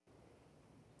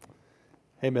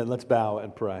Amen. Let's bow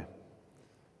and pray.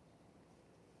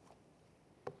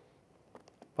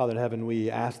 Father in heaven,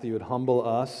 we ask that you would humble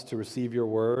us to receive your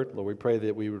word. Lord, we pray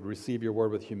that we would receive your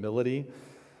word with humility.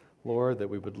 Lord, that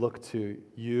we would look to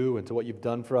you and to what you've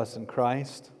done for us in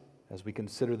Christ as we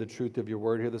consider the truth of your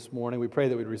word here this morning. We pray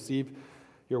that we'd receive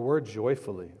your word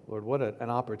joyfully. Lord, what an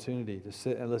opportunity to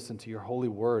sit and listen to your holy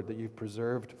word that you've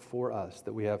preserved for us,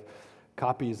 that we have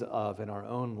copies of in our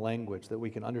own language that we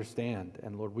can understand.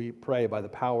 And Lord, we pray by the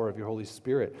power of your Holy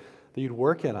Spirit that you'd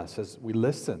work in us as we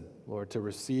listen, Lord, to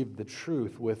receive the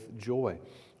truth with joy.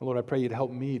 And Lord, I pray you'd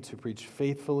help me to preach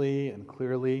faithfully and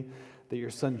clearly, that your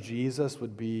Son Jesus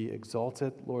would be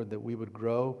exalted, Lord, that we would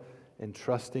grow in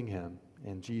trusting him.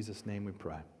 In Jesus' name we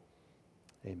pray.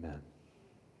 Amen.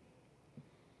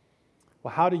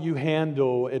 Well, how do you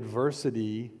handle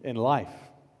adversity in life?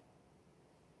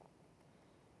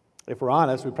 If we're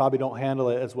honest, we probably don't handle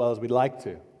it as well as we'd like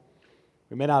to.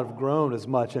 We may not have grown as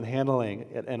much in handling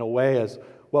it in a way as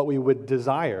what we would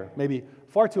desire. Maybe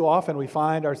far too often we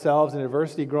find ourselves in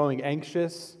adversity growing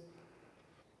anxious,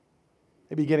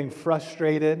 maybe getting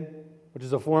frustrated, which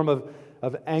is a form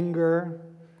of anger.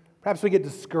 Perhaps we get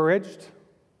discouraged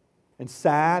and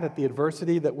sad at the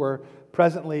adversity that we're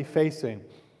presently facing.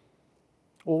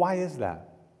 Well, why is that?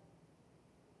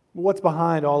 What's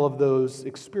behind all of those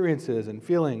experiences and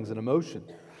feelings and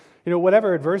emotions? You know,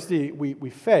 whatever adversity we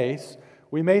face,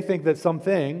 we may think that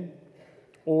something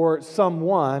or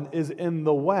someone is in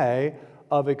the way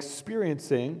of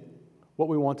experiencing what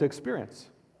we want to experience,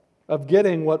 of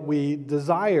getting what we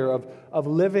desire, of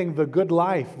living the good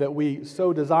life that we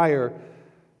so desire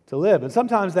to live. And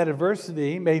sometimes that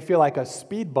adversity may feel like a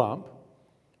speed bump,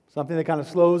 something that kind of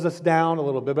slows us down a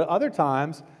little bit, but other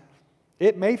times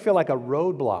it may feel like a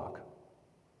roadblock,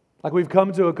 like we've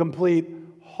come to a complete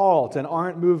halt and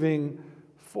aren't moving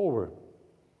forward.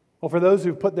 Well, for those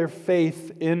who've put their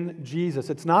faith in Jesus,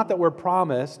 it's not that we're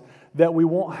promised that we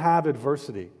won't have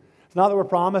adversity. It's not that we're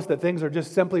promised that things are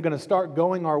just simply going to start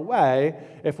going our way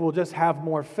if we'll just have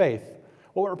more faith.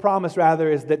 What we're promised,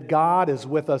 rather, is that God is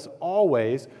with us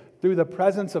always through the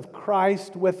presence of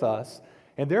Christ with us,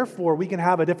 and therefore we can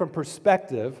have a different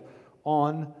perspective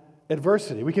on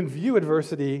adversity. We can view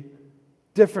adversity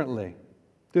differently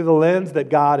through the lens that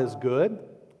God is good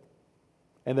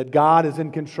and that God is in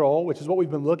control, which is what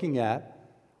we've been looking at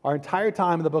our entire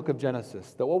time in the book of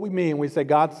Genesis. That what we mean when we say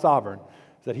God's sovereign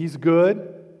is that he's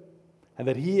good and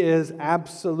that he is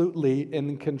absolutely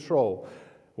in control.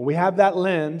 When we have that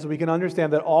lens, we can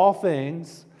understand that all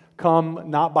things come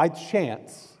not by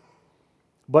chance,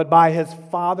 but by his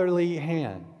fatherly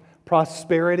hand.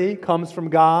 Prosperity comes from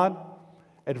God.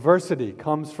 Adversity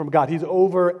comes from God. He's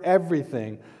over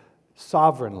everything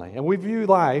sovereignly. And we view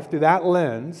life through that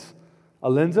lens, a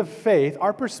lens of faith.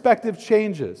 Our perspective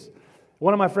changes.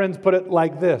 One of my friends put it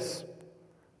like this,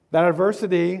 that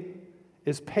adversity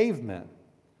is pavement,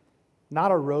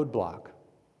 not a roadblock.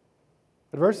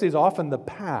 Adversity is often the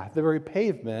path, the very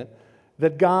pavement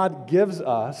that God gives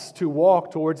us to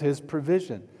walk towards his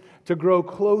provision, to grow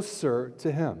closer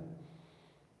to him.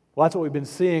 Well, that's what we've been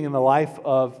seeing in the life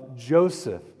of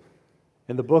Joseph.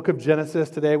 In the book of Genesis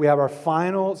today, we have our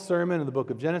final sermon in the book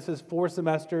of Genesis, 4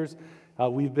 semesters.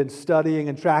 We've been studying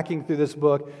and tracking through this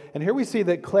book. And here we see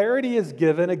that clarity is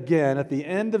given again at the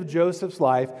end of Joseph's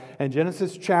life in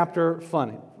Genesis chapter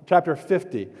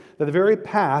 50. That the very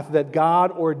path that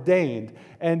God ordained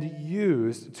and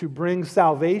used to bring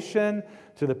salvation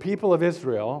to the people of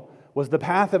Israel was the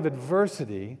path of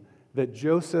adversity that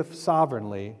Joseph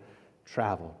sovereignly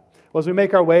traveled. Well, as we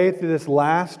make our way through this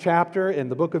last chapter in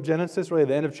the book of Genesis, really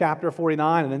the end of chapter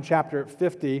 49 and then chapter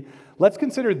 50, let's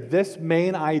consider this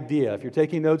main idea. If you're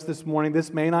taking notes this morning,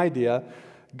 this main idea,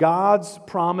 God's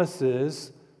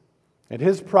promises and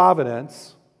his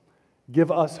providence give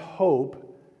us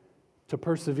hope to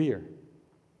persevere.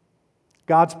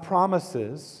 God's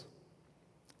promises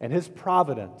and his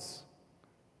providence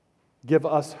give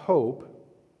us hope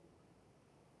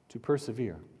to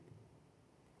persevere.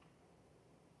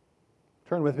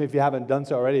 Turn with me, if you haven't done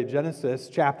so already, to Genesis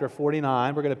chapter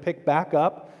 49. We're going to pick back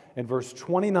up in verse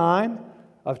 29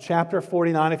 of chapter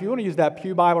 49. If you want to use that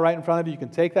pew Bible right in front of you, you can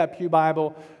take that pew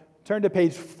Bible, turn to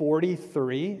page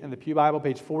 43 in the pew Bible.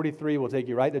 Page 43 will take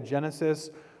you right to Genesis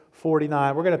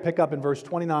 49. We're going to pick up in verse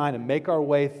 29 and make our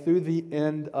way through the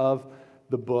end of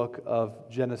the book of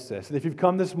Genesis. And if you've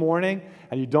come this morning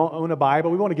and you don't own a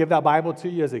Bible, we want to give that Bible to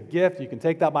you as a gift. You can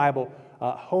take that Bible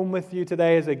home with you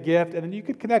today as a gift, and then you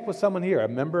could connect with someone here, a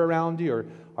member around you, or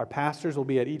our pastors will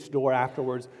be at each door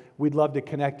afterwards. We'd love to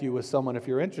connect you with someone if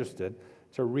you're interested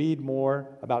to read more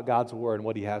about God's Word and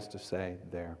what He has to say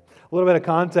there. A little bit of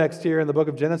context here in the book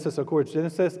of Genesis. Of course,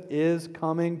 Genesis is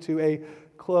coming to a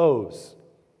close.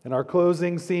 In our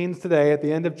closing scenes today, at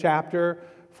the end of chapter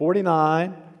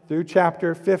 49 through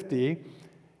chapter 50,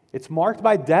 it's marked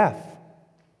by death.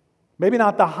 Maybe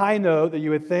not the high note that you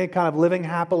would think kind of living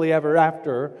happily ever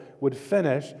after would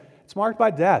finish. It's marked by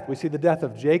death. We see the death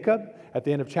of Jacob at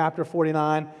the end of chapter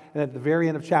 49, and at the very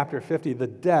end of chapter 50, the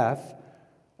death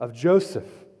of Joseph.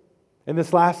 In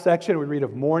this last section, we read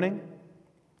of mourning,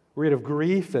 we read of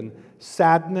grief and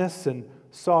sadness and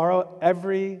sorrow.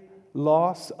 Every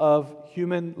loss of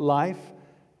human life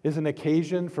is an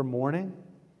occasion for mourning,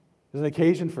 is an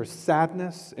occasion for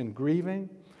sadness and grieving.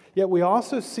 Yet we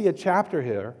also see a chapter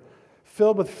here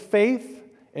filled with faith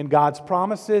in God's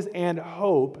promises and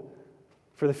hope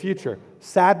for the future.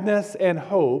 Sadness and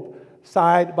hope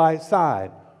side by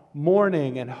side.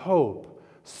 Mourning and hope.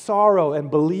 Sorrow and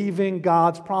believing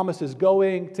God's promises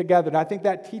going together. And I think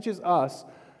that teaches us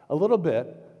a little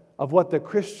bit of what the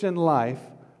Christian life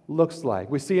looks like.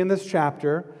 We see in this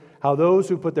chapter how those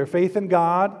who put their faith in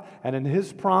God and in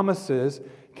His promises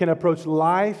can approach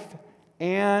life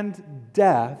and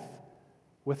death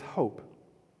with hope.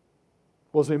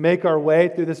 Well, as we make our way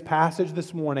through this passage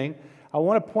this morning, I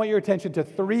want to point your attention to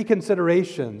three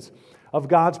considerations of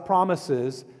God's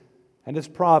promises and His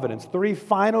providence. Three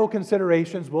final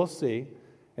considerations we'll see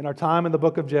in our time in the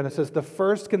book of Genesis. The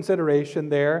first consideration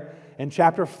there in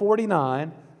chapter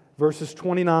 49, verses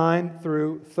 29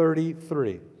 through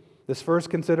 33. This first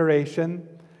consideration,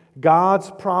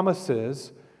 God's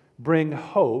promises bring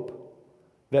hope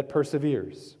that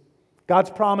perseveres. God's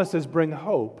promises bring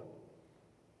hope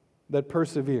that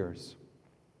perseveres.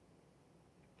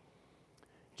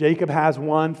 Jacob has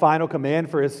one final command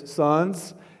for his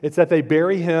sons. It's that they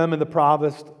bury him in the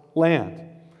promised land.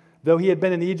 Though he had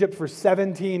been in Egypt for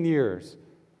 17 years,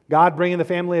 God bringing the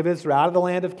family of Israel out of the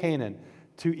land of Canaan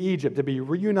to Egypt to be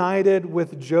reunited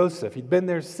with Joseph. He'd been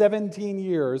there 17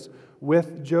 years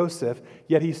with Joseph,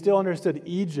 yet he still understood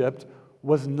Egypt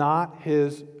was not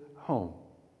his home.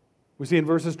 We see in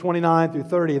verses 29 through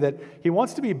 30 that he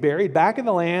wants to be buried back in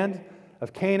the land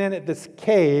of Canaan at this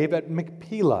cave at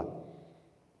Machpelah.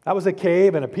 That was a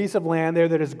cave and a piece of land there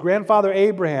that his grandfather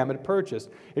Abraham had purchased.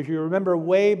 If you remember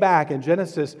way back in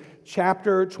Genesis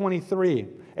chapter 23,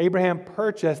 Abraham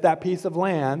purchased that piece of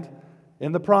land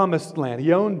in the promised land.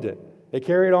 He owned it. They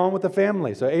carried on with the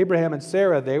family. So Abraham and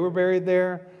Sarah, they were buried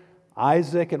there.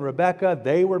 Isaac and Rebekah,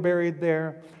 they were buried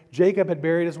there. Jacob had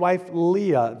buried his wife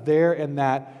Leah there in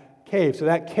that cave. So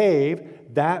that cave,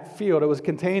 that field it was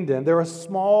contained in, they're a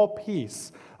small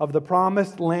piece of the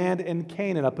promised land in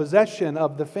Canaan, a possession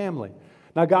of the family.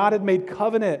 Now God had made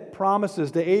covenant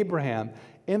promises to Abraham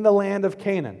in the land of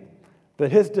Canaan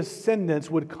that his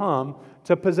descendants would come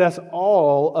to possess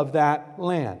all of that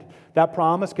land. That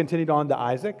promise continued on to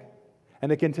Isaac,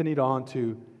 and it continued on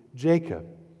to Jacob.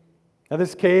 Now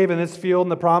this cave and this field in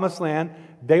the promised land,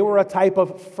 they were a type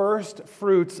of first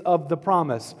fruits of the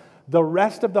promise. The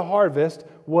rest of the harvest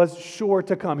was sure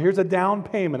to come. Here's a down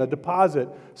payment, a deposit,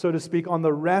 so to speak, on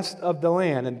the rest of the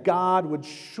land, and God would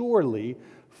surely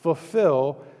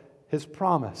fulfill His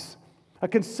promise. Now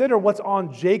consider what's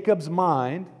on Jacob's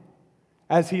mind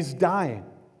as he's dying.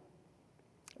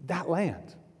 That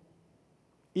land.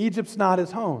 Egypt's not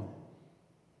his home.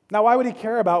 Now, why would he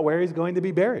care about where he's going to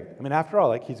be buried? I mean, after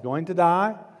all, he's going to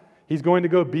die. He's going to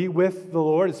go be with the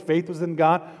Lord. His faith was in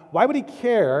God. Why would he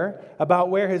care about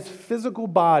where his physical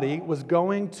body was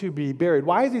going to be buried?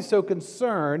 Why is he so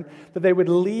concerned that they would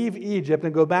leave Egypt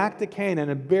and go back to Canaan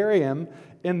and bury him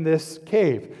in this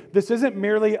cave? This isn't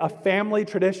merely a family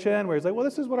tradition where he's like, well,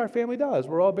 this is what our family does.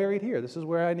 We're all buried here. This is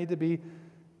where I need to be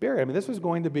buried. I mean, this was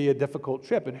going to be a difficult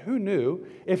trip. And who knew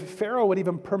if Pharaoh would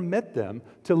even permit them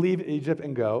to leave Egypt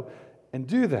and go and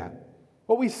do that?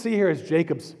 What we see here is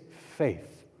Jacob's faith.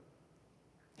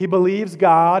 He believes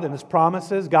God and His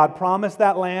promises. God promised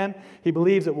that land. He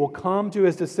believes it will come to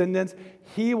his descendants.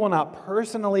 He will not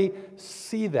personally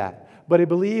see that, but he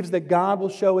believes that God will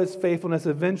show His faithfulness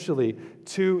eventually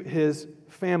to his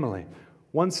family.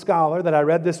 One scholar that I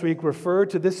read this week referred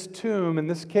to this tomb in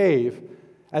this cave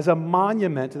as a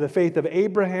monument to the faith of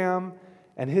Abraham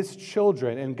and his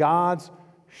children in God's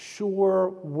sure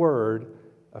word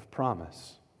of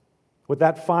promise. With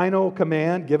that final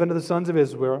command given to the sons of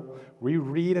Israel, we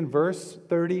read in verse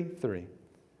 33,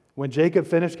 when Jacob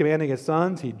finished commanding his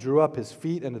sons, he drew up his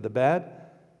feet into the bed,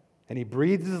 and he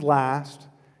breathed his last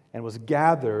and was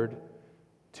gathered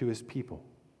to his people.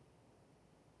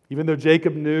 Even though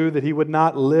Jacob knew that he would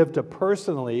not live to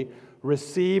personally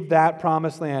receive that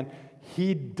promised land,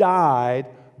 he died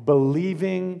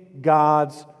believing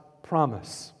God's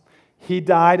promise. He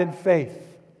died in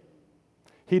faith.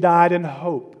 He died in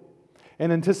hope,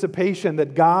 in anticipation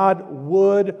that God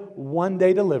would one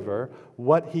day deliver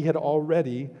what he had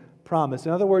already promised.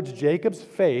 In other words, Jacob's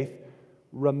faith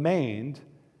remained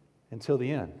until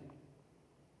the end.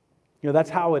 That's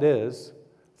how it is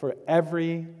for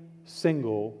every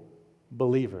single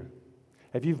believer.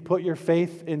 If you've put your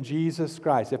faith in Jesus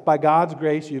Christ, if by God's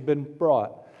grace you've been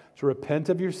brought to repent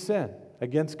of your sin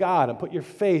against God and put your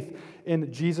faith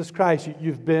in Jesus Christ,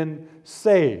 you've been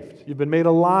saved. You've been made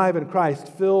alive in Christ,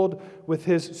 filled with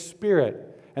His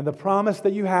Spirit. And the promise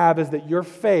that you have is that your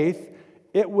faith,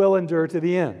 it will endure to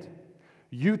the end.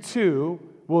 You too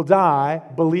will die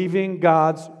believing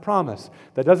God's promise.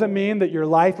 That doesn't mean that your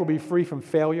life will be free from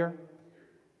failure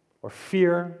or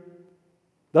fear.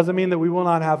 Doesn't mean that we will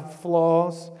not have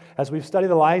flaws. As we've studied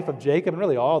the life of Jacob and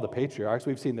really all the patriarchs,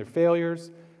 we've seen their failures.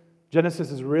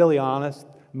 Genesis is really honest.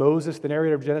 Moses, the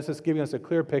narrator of Genesis, giving us a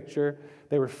clear picture.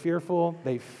 They were fearful.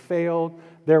 They failed.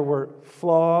 There were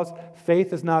flaws.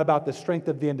 Faith is not about the strength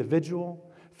of the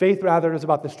individual. Faith, rather, is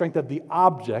about the strength of the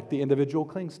object the individual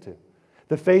clings to.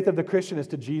 The faith of the Christian is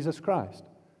to Jesus Christ.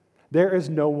 There is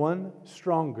no one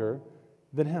stronger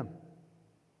than Him.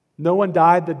 No one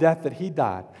died the death that He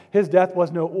died. His death was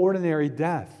no ordinary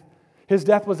death. His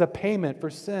death was a payment for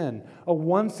sin, a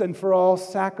once and for all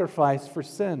sacrifice for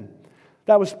sin.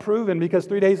 That was proven because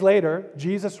 3 days later,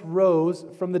 Jesus rose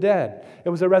from the dead. It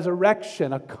was a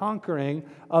resurrection, a conquering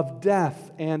of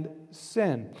death and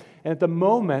sin. And at the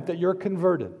moment that you're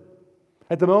converted,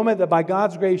 at the moment that by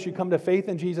God's grace you come to faith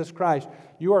in Jesus Christ,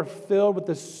 you are filled with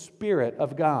the Spirit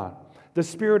of God, the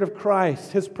Spirit of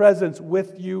Christ, His presence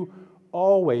with you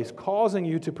always, causing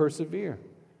you to persevere.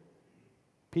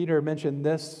 Peter mentioned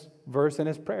this verse in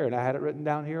his prayer, and I had it written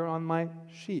down here on my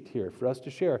sheet here for us to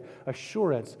share.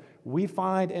 Assurance we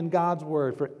find in God's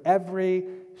Word for every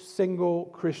single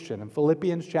Christian. In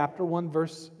Philippians chapter 1,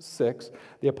 verse 6,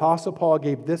 the Apostle Paul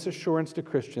gave this assurance to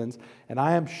Christians, and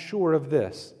I am sure of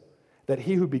this, that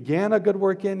He who began a good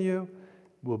work in you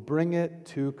will bring it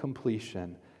to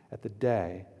completion at the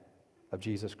day of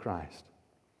Jesus Christ.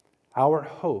 Our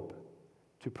hope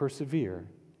to persevere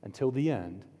until the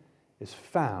end is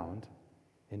found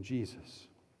in Jesus.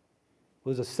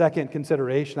 Well, there's a second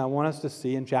consideration I want us to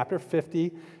see in chapter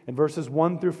 50 in verses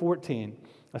 1 through 14.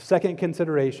 A second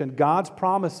consideration, God's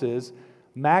promises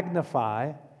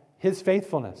magnify His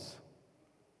faithfulness.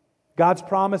 God's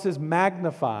promises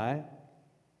magnify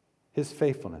His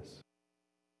faithfulness.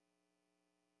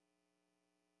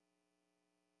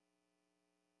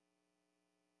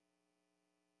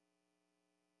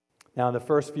 Now, in the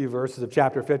first few verses of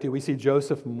chapter 50, we see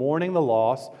Joseph mourning the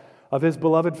loss of his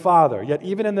beloved father. Yet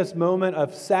even in this moment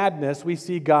of sadness, we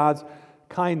see God's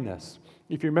kindness.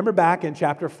 If you remember back in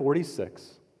chapter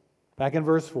 46, back in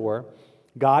verse 4,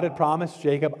 God had promised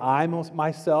Jacob, I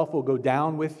myself will go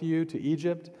down with you to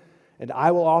Egypt, and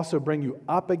I will also bring you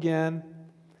up again,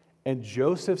 and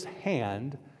Joseph's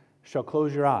hand shall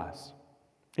close your eyes.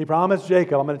 He promised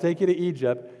Jacob, I'm going to take you to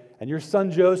Egypt, and your son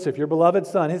Joseph, your beloved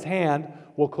son, his hand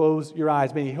will close your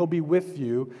eyes, meaning he'll be with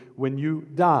you when you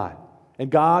die. And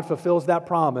God fulfills that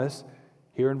promise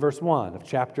here in verse 1 of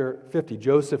chapter 50.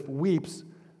 Joseph weeps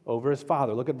over his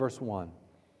father. Look at verse 1.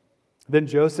 Then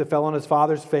Joseph fell on his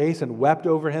father's face and wept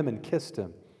over him and kissed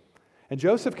him. And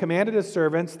Joseph commanded his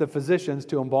servants, the physicians,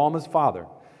 to embalm his father.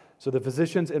 So the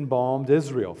physicians embalmed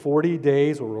Israel. 40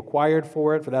 days were required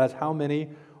for it, for that is how many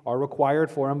are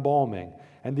required for embalming.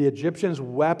 And the Egyptians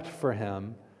wept for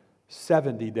him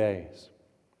 70 days.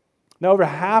 Now, over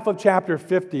half of chapter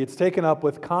 50, it's taken up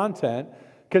with content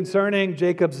concerning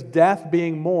Jacob's death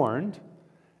being mourned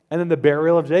and then the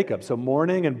burial of Jacob. So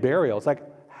mourning and burial, it's like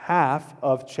half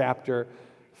of chapter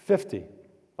 50.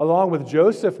 Along with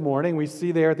Joseph mourning, we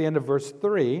see there at the end of verse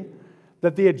 3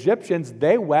 that the Egyptians,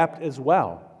 they wept as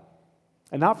well.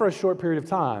 And not for a short period of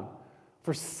time,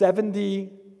 for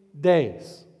 70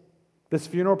 days. This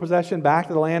funeral procession back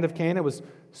to the land of Canaan was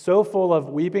so full of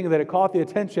weeping that it caught the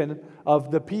attention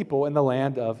of the people in the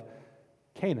land of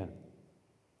Canaan.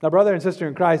 Now, brother and sister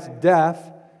in Christ,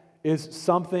 death is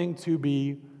something to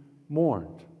be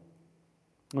mourned.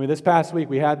 I mean, this past week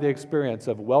we had the experience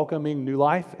of welcoming new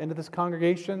life into this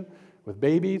congregation with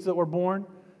babies that were born,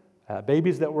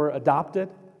 babies that were adopted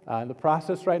in the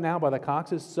process right now by the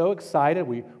Coxes. So excited.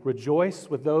 We rejoice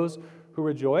with those who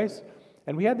rejoice.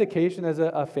 And we had the occasion as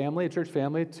a family, a church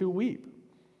family, to weep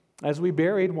as we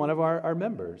buried one of our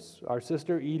members, our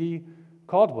sister Edie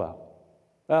Caldwell.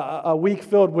 A week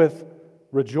filled with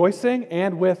rejoicing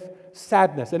and with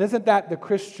sadness. And isn't that the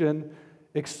Christian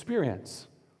experience?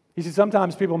 You see,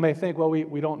 sometimes people may think, well,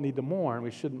 we don't need to mourn. We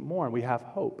shouldn't mourn. We have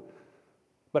hope.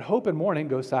 But hope and mourning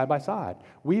go side by side.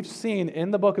 We've seen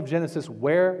in the book of Genesis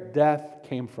where death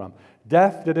came from.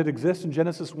 Death, did it exist in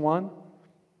Genesis 1?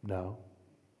 No.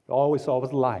 All we saw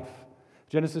was life.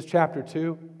 Genesis chapter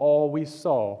 2, all we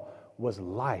saw was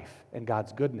life and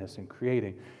God's goodness in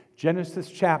creating. Genesis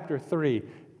chapter 3,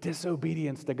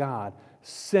 disobedience to God,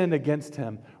 sin against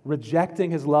Him, rejecting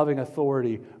His loving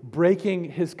authority, breaking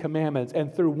His commandments.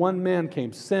 And through one man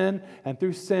came sin, and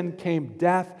through sin came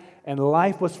death, and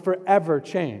life was forever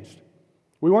changed.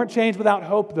 We weren't changed without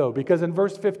hope, though, because in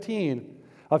verse 15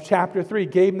 of chapter 3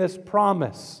 gave this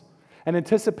promise, an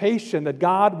anticipation that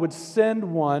God would send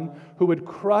one who would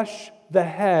crush the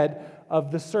head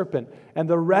of the serpent. And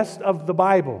the rest of the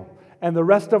Bible and the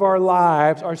rest of our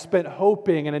lives are spent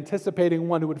hoping and anticipating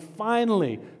one who would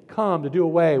finally come to do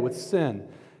away with sin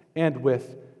and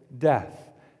with death.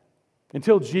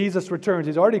 Until Jesus returns,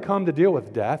 He's already come to deal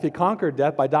with death. He conquered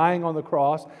death by dying on the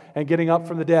cross and getting up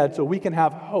from the dead so we can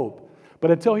have hope.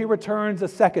 But until He returns a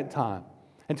second time,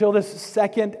 until this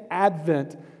second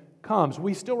advent comes,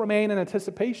 we still remain in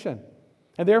anticipation.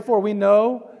 And therefore we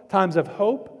know times of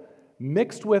hope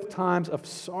mixed with times of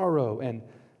sorrow and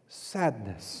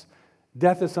sadness.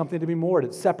 Death is something to be mourned.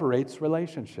 It separates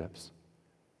relationships.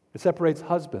 It separates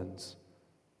husbands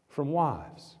from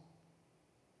wives,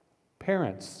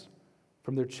 parents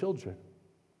from their children.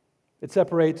 It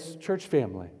separates church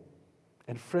family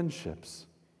and friendships.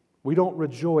 We don't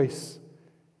rejoice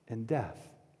in death.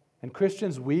 And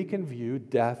Christians, we can view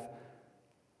death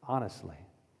honestly.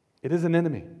 It is an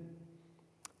enemy.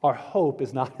 Our hope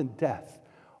is not in death.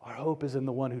 Our hope is in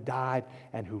the one who died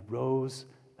and who rose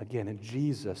again, in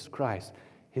Jesus Christ.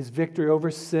 His victory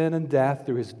over sin and death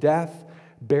through His death,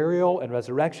 burial, and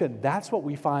resurrection. That's what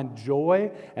we find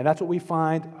joy, and that's what we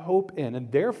find hope in.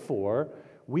 And therefore,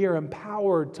 we are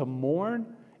empowered to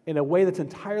mourn in a way that's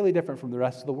entirely different from the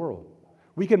rest of the world.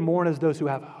 We can mourn as those who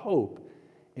have hope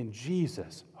in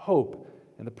Jesus, hope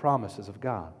in the promises of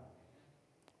God.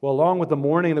 Well, along with the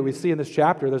mourning that we see in this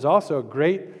chapter, there's also a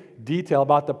great detail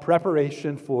about the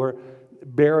preparation for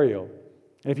burial.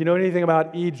 And if you know anything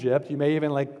about Egypt, you may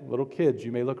even, like little kids,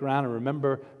 you may look around and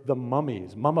remember the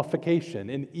mummies,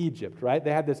 mummification in Egypt, right?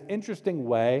 They had this interesting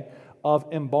way of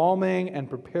embalming and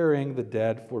preparing the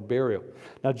dead for burial.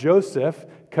 Now, Joseph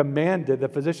commanded the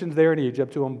physicians there in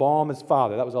Egypt to embalm his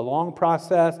father. That was a long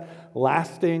process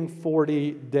lasting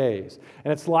 40 days.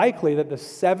 And it's likely that the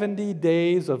 70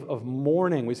 days of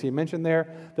mourning we see mentioned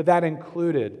there, that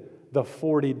included the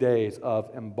 40 days of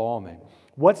embalming.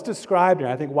 What's described here,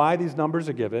 I think why these numbers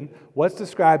are given, what's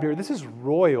described here, this is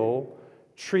royal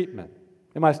treatment.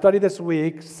 In my study this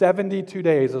week, 72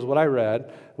 days is what I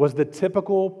read, was the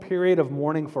typical period of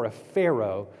mourning for a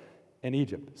pharaoh in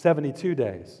Egypt. 72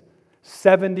 days.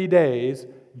 70 days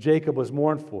Jacob was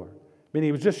mourned for. Meaning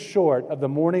he was just short of the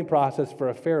mourning process for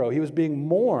a pharaoh. He was being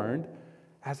mourned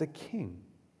as a king.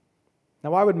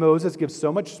 Now, why would Moses give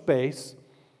so much space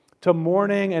to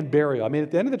mourning and burial? I mean,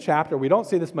 at the end of the chapter, we don't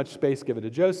see this much space given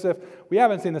to Joseph. We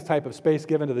haven't seen this type of space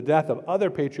given to the death of other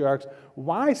patriarchs.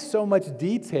 Why so much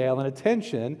detail and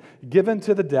attention given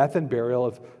to the death and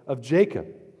burial of Jacob?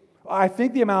 I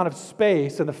think the amount of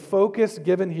space and the focus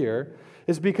given here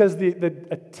is because the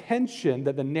attention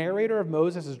that the narrator of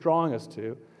Moses is drawing us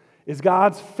to is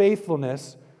God's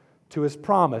faithfulness to His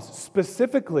promise,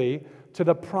 specifically to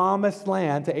the promised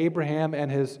land to Abraham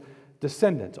and his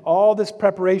descendants. All this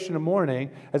preparation of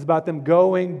mourning is about them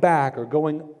going back or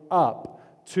going up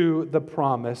to the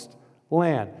promised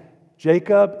land.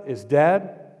 Jacob is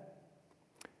dead.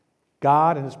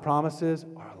 God and His promises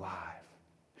are alive,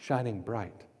 shining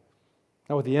bright.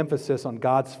 Now, with the emphasis on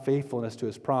God's faithfulness to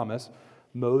His promise,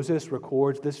 Moses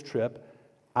records this trip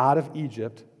out of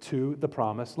Egypt to the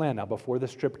promised land. Now, before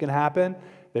this trip can happen,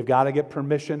 they've got to get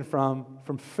permission from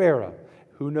Pharaoh.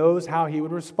 Who knows how he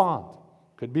would respond?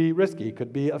 Could be risky,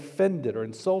 could be offended or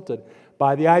insulted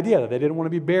by the idea that they didn't want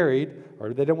to be buried, or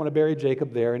they didn't want to bury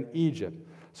Jacob there in Egypt.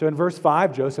 So in verse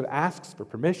 5, Joseph asks for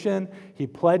permission. He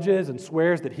pledges and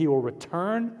swears that he will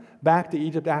return back to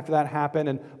Egypt after that happened.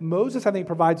 And Moses, I think,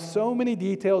 provides so many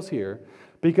details here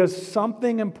because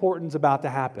something important is about to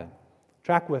happen.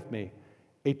 Track with me.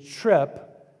 A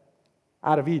trip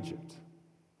out of Egypt.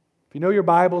 If you know your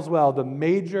Bibles well, the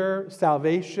major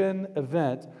salvation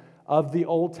event of the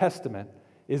Old Testament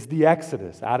is the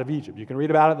Exodus out of Egypt. You can read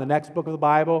about it in the next book of the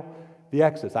Bible, the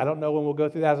Exodus. I don't know when we'll go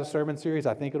through that as a sermon series.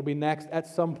 I think it'll be next at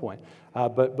some point.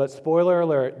 But spoiler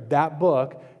alert, that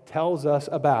book tells us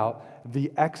about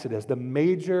the Exodus, the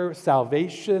major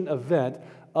salvation event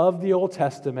of the Old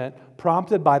Testament,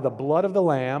 prompted by the blood of the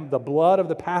Lamb, the blood of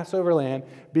the Passover lamb,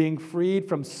 being freed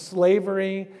from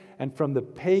slavery and from the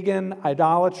pagan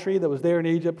idolatry that was there in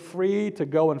Egypt, free to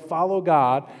go and follow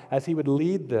God as he would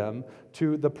lead them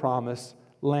to the promised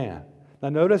land. Now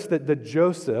notice that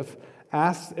Joseph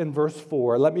asks in verse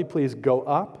 4, "Let me please go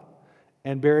up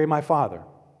and bury my father."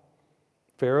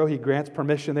 Pharaoh, he grants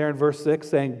permission there in verse 6,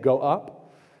 saying, "Go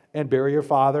up and bury your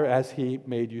father as he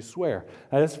made you swear."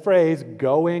 Now this phrase,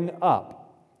 "going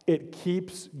up," it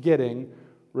keeps getting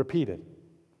repeated.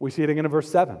 We see it again in verse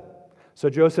 7. "So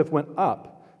Joseph went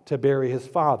up to bury his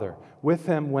father. With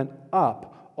him went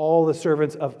up all the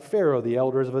servants of Pharaoh, the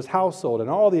elders of his household, and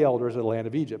all the elders of the land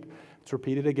of Egypt." It's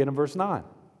repeated again in verse 9.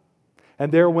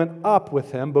 "And there went up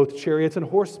with him both chariots and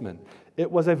horsemen.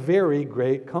 It was a very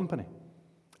great company."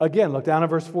 Again, look down at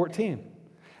verse 14.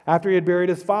 "After he had buried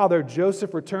his father,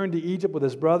 Joseph returned to Egypt with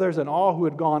his brothers and all who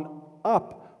had gone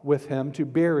up with him to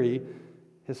bury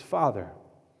his father."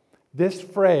 This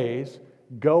phrase,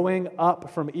 "going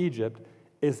up from Egypt,"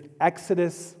 is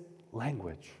Exodus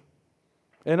language.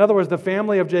 In other words, the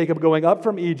family of Jacob going up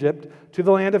from Egypt to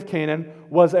the land of Canaan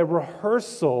was a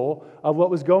rehearsal of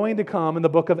what was going to come in the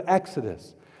book of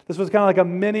Exodus. This was kind of like a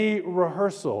mini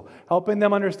rehearsal, helping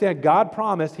them understand God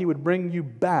promised he would bring you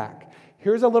back.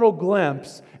 Here's a little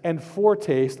glimpse and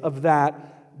foretaste of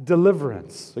that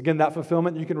deliverance. Again, that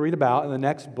fulfillment you can read about in the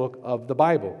next book of the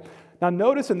Bible. Now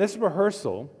notice in this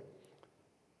rehearsal,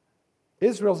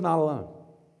 Israel's not alone.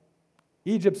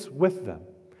 Egypt's with them.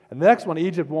 And the next one,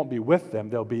 Egypt won't be with them,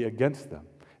 they'll be against them.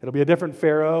 It'll be a different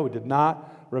Pharaoh who did not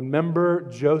remember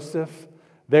Joseph.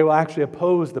 They will actually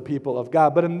oppose the people of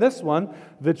God. But in this one,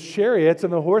 the chariots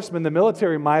and the horsemen, the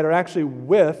military might, are actually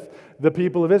with the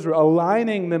people of Israel,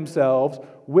 aligning themselves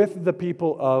with the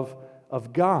people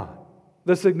of God.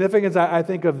 The significance, I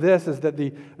think, of this is that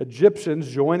the Egyptians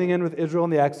joining in with Israel in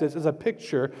the Exodus is a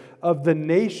picture of the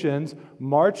nations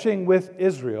marching with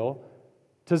Israel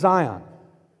to Zion.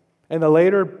 In the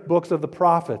later books of the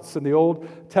prophets in the Old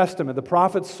Testament, the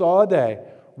prophets saw a day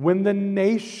when the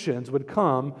nations would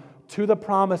come to the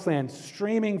promised land,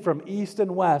 streaming from east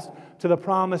and west to the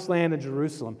promised land in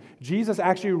Jerusalem. Jesus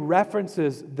actually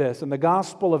references this in the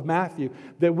Gospel of Matthew,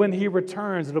 that when he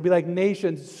returns, it'll be like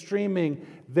nations streaming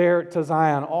there to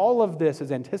Zion. All of this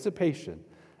is anticipation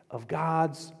of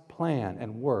God's plan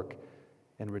and work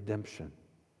and redemption.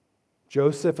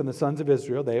 Joseph and the sons of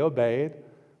Israel, they obeyed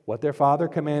what their father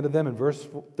commanded them. In verse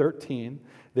 13,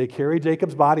 they carried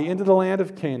Jacob's body into the land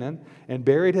of Canaan and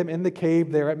buried him in the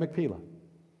cave there at Machpelah.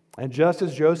 And just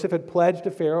as Joseph had pledged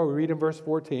to Pharaoh, we read in verse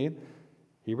 14,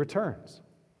 he returns.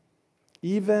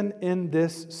 Even in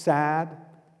this sad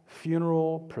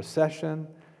funeral procession,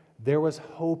 there was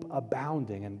hope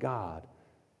abounding in God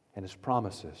and his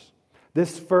promises.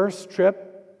 This first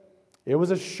trip, it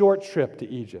was a short trip to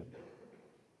Egypt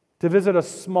to visit a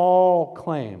small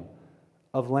claim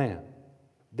of land.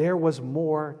 There was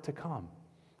more to come.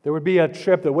 There would be a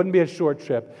trip that wouldn't be a short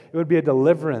trip. It would be a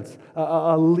deliverance,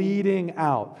 a leading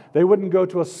out. They wouldn't go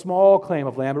to a small claim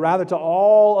of land, but rather to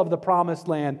all of the promised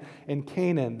land in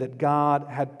Canaan that God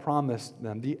had promised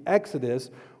them. The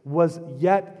Exodus was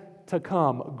yet to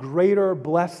come. Greater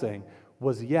blessing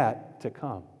was yet to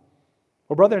come.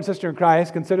 Well, brother and sister in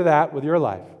Christ, consider that with your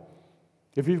life.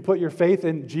 If you've put your faith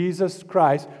in Jesus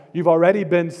Christ, you've already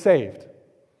been saved.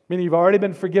 Meaning you've already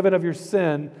been forgiven of your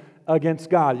sin against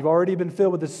God. You've already been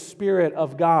filled with the Spirit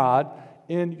of God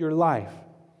in your life.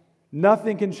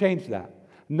 Nothing can change that.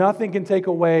 Nothing can take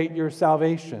away your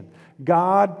salvation.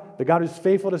 God, the God who's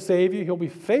faithful to save you, He'll be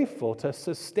faithful to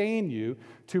sustain you,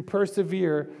 to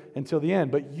persevere until the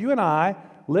end. But you and I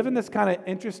live in this kind of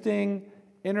interesting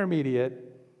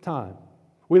intermediate time.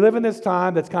 We live in this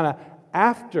time that's kind of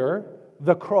after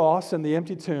the cross and the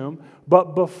empty tomb,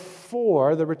 but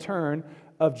before the return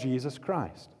of Jesus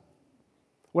Christ.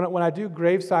 When I do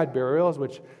graveside burials,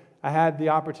 which I had the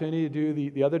opportunity to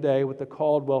do the other day with the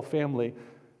Caldwell family,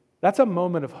 that's a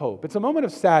moment of hope. It's a moment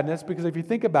of sadness because if you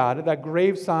think about it, that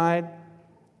graveside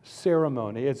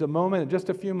ceremony is a moment, in just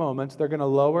a few moments, they're going to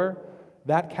lower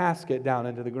that casket down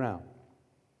into the ground.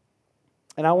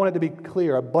 And I want it to be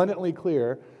clear, abundantly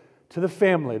clear to the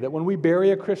family that when we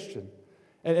bury a Christian,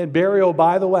 and burial,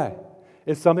 by the way,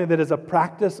 is something that is a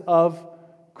practice of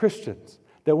Christians.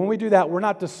 That when we do that, we're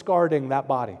not discarding that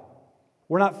body.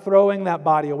 We're not throwing that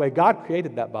body away. God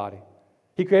created that body.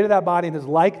 He created that body in His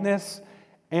likeness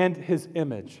and His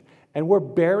image. And we're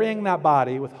burying that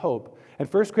body with hope. In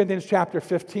 1 Corinthians chapter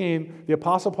 15, the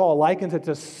Apostle Paul likens it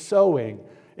to sowing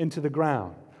into the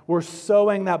ground. We're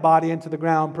sowing that body into the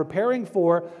ground, preparing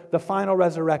for the final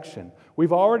resurrection.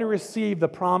 We've already received the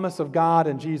promise of God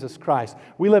in Jesus Christ.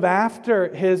 We live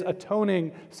after His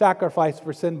atoning sacrifice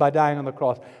for sin by dying on the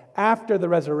cross. After the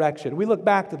resurrection, we look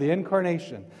back to the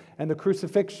incarnation and the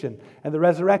crucifixion and the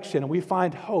resurrection, and we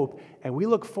find hope, and we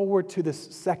look forward to this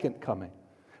second coming.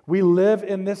 We live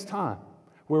in this time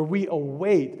where we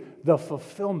await the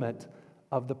fulfillment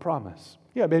of the promise.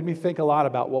 Yeah, it made me think a lot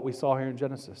about what we saw here in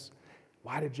Genesis.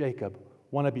 Why did Jacob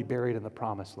want to be buried in the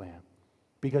promised land?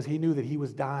 Because he knew that he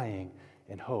was dying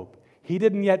in hope. He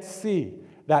didn't yet see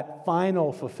that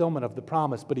final fulfillment of the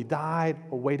promise, but he died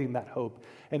awaiting that hope.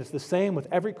 And it's the same with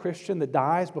every Christian that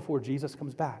dies before Jesus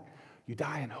comes back. You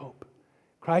die in hope.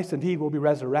 Christ indeed will be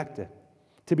resurrected.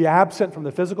 To be absent from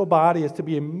the physical body is to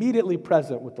be immediately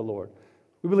present with the Lord.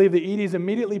 We believe that Edie is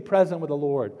immediately present with the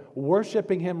Lord,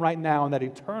 worshiping Him right now in that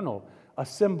eternal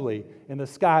assembly in the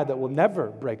sky that will never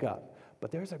break up.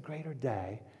 But there's a greater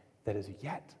day that is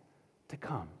yet to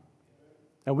come.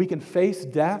 And we can face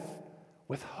death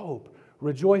with hope,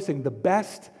 rejoicing the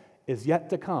best is yet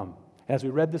to come. As we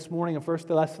read this morning in 1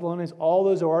 Thessalonians, all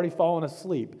those who are already fallen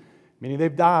asleep, meaning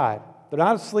they've died. They're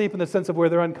not asleep in the sense of where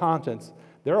they're unconscious.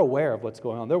 They're aware of what's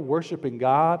going on. They're worshiping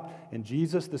God and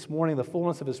Jesus this morning, the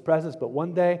fullness of His presence, but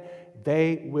one day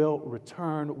they will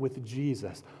return with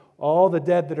Jesus. All the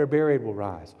dead that are buried will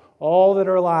rise. All that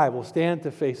are alive will stand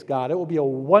to face God. It will be a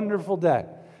wonderful day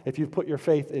if you've put your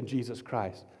faith in Jesus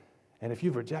Christ. And if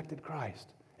you've rejected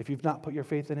Christ, if you've not put your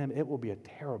faith in Him, it will be a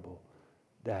terrible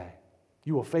day.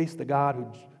 You will face the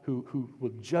God who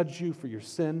will judge you for your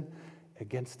sin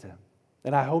against Him.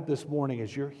 And I hope this morning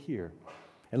as you're here,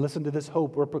 and listen to this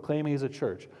hope we're proclaiming as a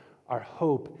church, our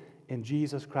hope in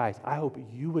Jesus Christ. I hope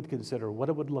you would consider what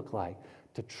it would look like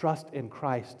to trust in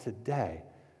Christ today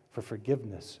for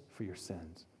forgiveness for your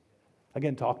sins.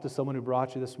 Again, talk to someone who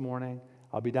brought you this morning.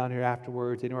 I'll be down here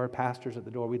afterwards. Any of our pastors at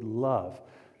the door, we'd love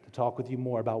to talk with you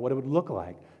more about what it would look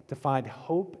like to find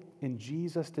hope in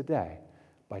Jesus today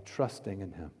by trusting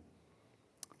in Him.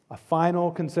 A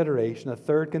final consideration, a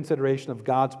third consideration of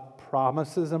God's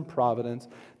promises and providence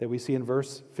that we see in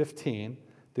verse 15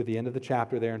 through the end of the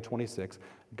chapter there in 26.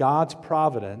 God's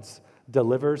providence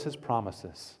delivers His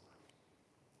promises.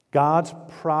 God's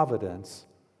providence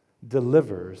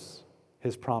delivers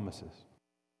His promises.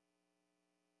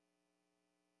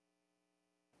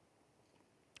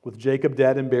 With Jacob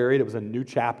dead and buried, it was a new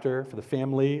chapter for the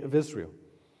family of Israel.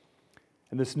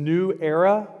 And this new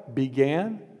era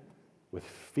began with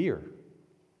fear.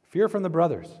 Fear from the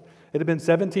brothers. It had been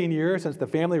 17 years since the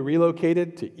family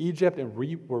relocated to Egypt and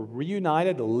were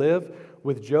reunited to live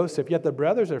with Joseph. Yet the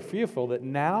brothers are fearful that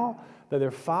now that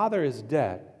their father is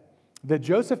dead, that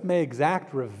Joseph may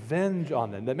exact revenge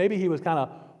on them, that maybe he was kind of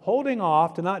holding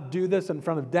off to not do this in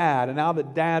front of Dad, and now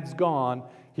that Dad's gone,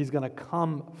 he's going to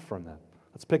come from them.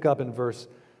 Let's pick up in verse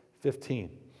 15.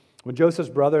 When Joseph's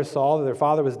brothers saw that their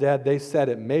father was dead, they said,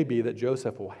 "It may be that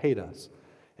Joseph will hate us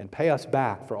and pay us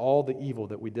back for all the evil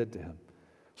that we did to him."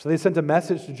 So they sent a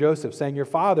message to Joseph saying, "Your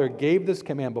father gave this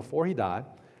command before he died.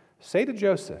 Say to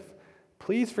Joseph,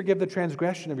 'Please forgive the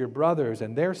transgression of your brothers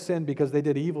and their sin because they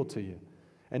did evil to you.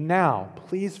 And now,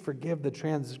 please forgive the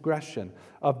transgression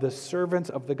of the servants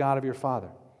of the God of your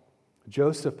father.'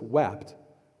 Joseph wept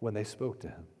when they spoke to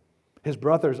him. His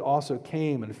brothers also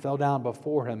came and fell down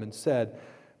before him and said,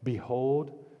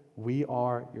 'Behold, we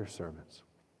are your servants.'"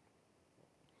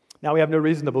 Now we have no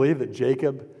reason to believe that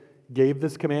Jacob gave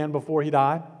this command before he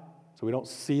died. So we don't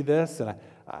see this, and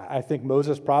I think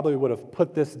Moses probably would have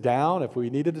put this down if we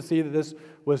needed to see that this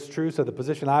was true. So the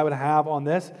position I would have on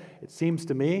this, it seems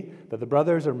to me that the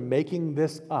brothers are making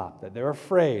this up, that they're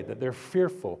afraid, that they're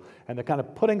fearful, and they're kind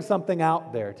of putting something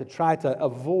out there to try to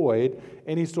avoid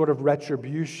any sort of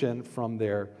retribution from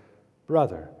their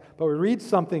brother. But we read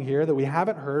something here that we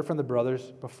haven't heard from the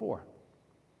brothers before.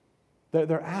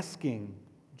 They're asking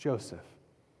Joseph,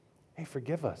 "Hey,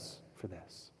 forgive us for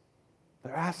this."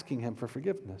 They're asking him for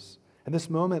forgiveness. And this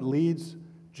moment leads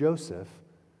Joseph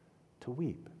to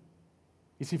weep.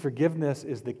 You see, forgiveness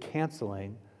is the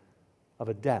canceling of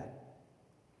a debt.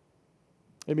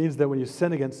 It means that when you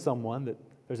sin against someone, that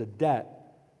there's a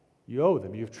debt you owe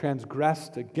them. You've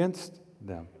transgressed against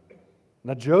them.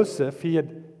 Now, Joseph, he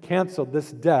had canceled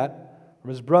this debt from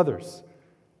his brothers.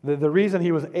 The reason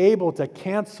he was able to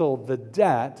cancel the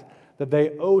debt that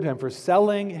they owed him for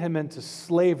selling him into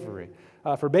slavery,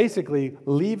 for basically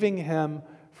leaving him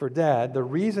for dead, the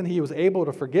reason he was able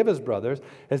to forgive his brothers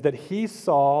is that he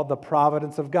saw the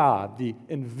providence of God, the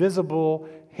invisible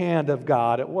hand of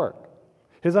God at work.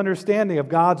 His understanding of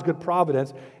God's good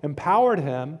providence empowered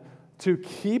him to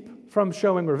keep from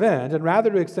showing revenge and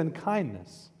rather to extend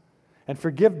kindness. and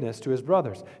forgiveness to his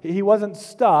brothers. He wasn't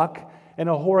stuck in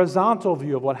a horizontal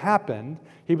view of what happened.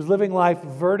 He was living life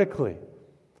vertically,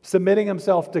 submitting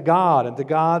himself to God and to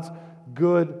God's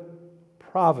good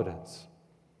providence.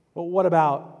 Well, what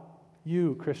about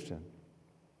you, Christian?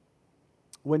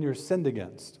 When you're sinned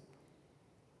against,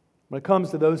 when it comes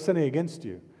to those sinning against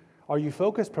you, are you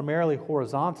focused primarily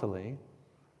horizontally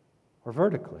or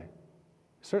vertically?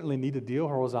 You certainly need to deal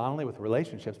horizontally with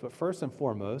relationships, but first and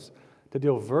foremost, to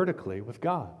deal vertically with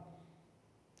God.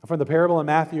 From the parable in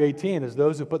Matthew 18, as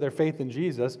those who put their faith in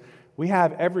Jesus, we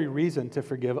have every reason to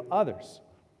forgive others.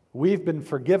 We've been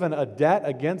forgiven a debt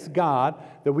against God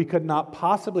that we could not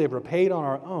possibly have repaid on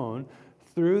our own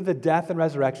through the death and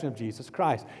resurrection of Jesus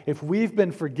Christ. If we've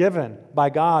been forgiven by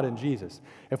God in Jesus,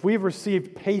 if we've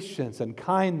received patience and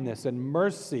kindness and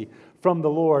mercy from the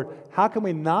Lord, how can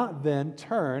we not then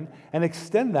turn and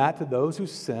extend that to those who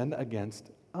sin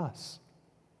against us?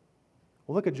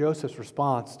 Well, look at Joseph's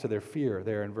response to their fear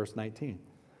there in verse 19.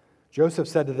 Joseph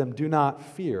said to them, "Do not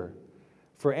fear,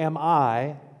 for am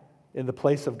I in the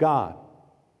place of God?"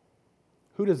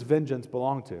 Who does vengeance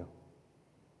belong to?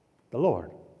 The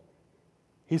Lord.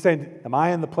 He's saying, am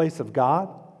I in the place of God?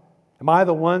 Am I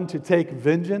the one to take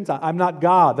vengeance? I'm not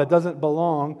God. That doesn't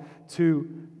belong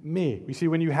to me. You see,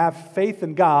 when you have faith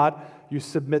in God, you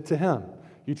submit to Him.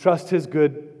 You trust His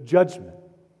good judgment.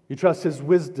 You trust His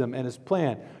wisdom and His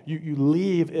plan. You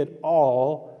leave it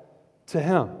all to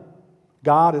Him.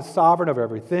 God is sovereign over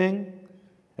everything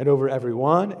and over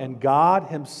everyone, and God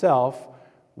Himself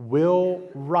will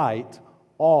right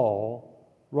all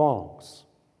wrongs.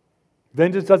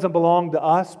 Vengeance doesn't belong to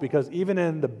us because even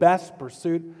in the best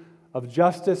pursuit of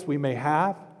justice we may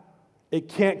have, it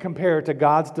can't compare to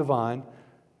God's divine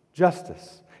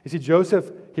justice. You see, Joseph,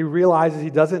 he realizes he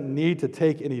doesn't need to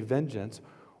take any vengeance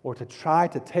or to try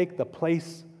to take the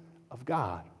place of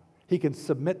God. He can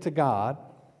submit to God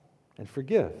and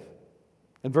forgive.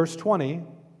 And verse 20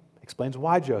 explains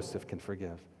why Joseph can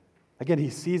forgive. Again, he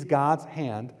sees God's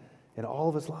hand in all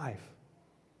of his life.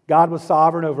 God was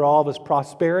sovereign over all of his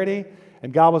prosperity,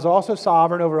 and God was also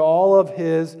sovereign over all of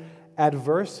his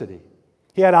adversity.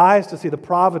 He had eyes to see the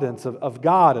providence of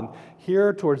God. And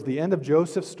here, towards the end of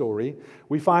Joseph's story,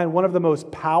 we find one of the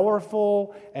most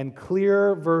powerful and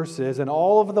clear verses in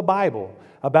all of the Bible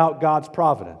about God's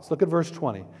providence. Look at verse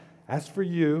 20. "As for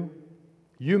you,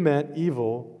 you meant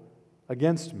evil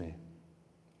against me,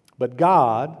 but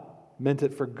God meant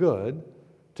it for good,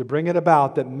 to bring it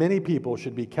about that many people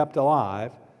should be kept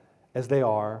alive as they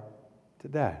are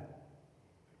today."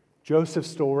 Joseph's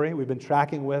story, we've been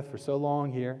tracking with for so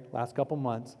long here, last couple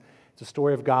months. It's a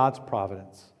story of God's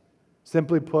providence.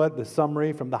 Simply put, the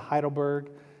summary from the Heidelberg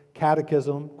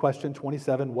Catechism, question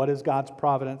 27, what is God's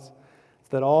providence? It's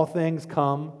that all things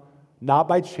come not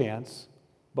by chance,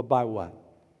 but by what?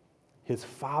 His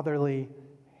fatherly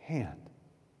hand.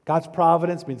 God's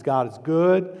providence means God is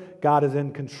good, God is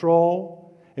in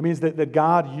control. It means that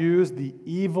God used the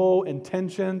evil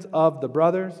intentions of the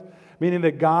brothers, meaning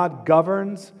that God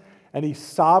governs and He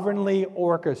sovereignly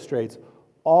orchestrates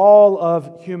all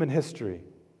of human history.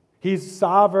 He's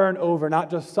sovereign over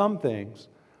not just some things,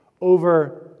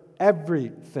 over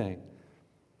everything.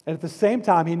 And at the same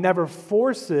time, He never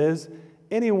forces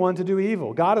anyone to do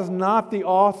evil. God is not the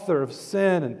author of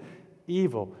sin and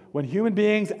evil. When human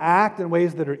beings act in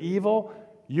ways that are evil,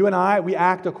 you and I, we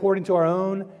act according to our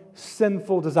own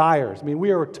sinful desires. I mean,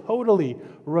 we are totally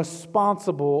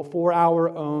responsible for our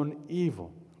own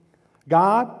evil.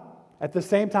 God, at the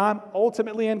same time,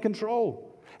 ultimately in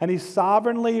control. And He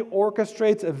sovereignly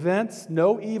orchestrates events.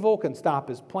 No evil can stop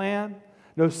His plan.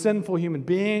 No sinful human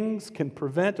beings can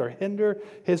prevent or hinder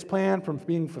His plan from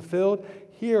being fulfilled.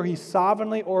 Here, He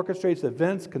sovereignly orchestrates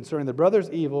events concerning the brothers'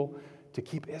 evil to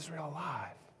keep Israel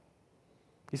alive.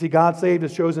 You see, God saved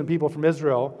His chosen people from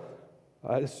Israel,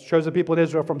 His chosen people in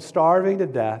Israel from starving to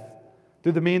death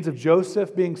through the means of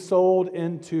Joseph being sold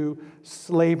into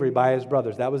slavery by his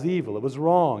brothers. That was evil. It was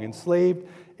wrong. Enslaved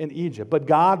in Egypt. But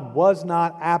God was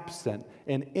not absent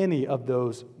in any of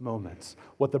those moments.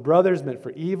 What the brothers meant for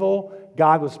evil,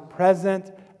 God was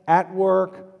present, at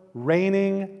work,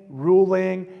 reigning,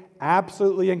 ruling,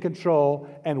 absolutely in control,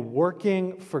 and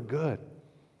working for good.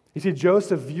 You see,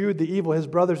 Joseph viewed the evil his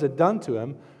brothers had done to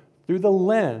him through the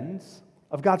lens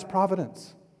of God's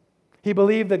providence. He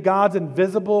believed that God's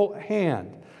invisible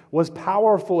hand was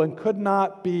powerful and could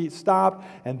not be stopped,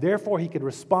 and therefore He could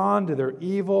respond to their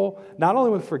evil, not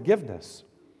only with forgiveness,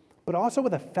 but also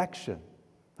with affection.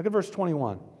 Look at verse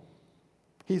 21.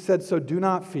 He said, "So do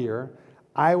not fear,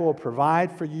 I will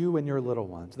provide for you and your little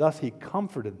ones." Thus He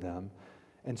comforted them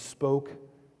and spoke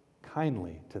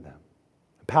kindly to them.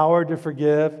 empowered to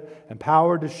forgive,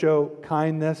 empowered to show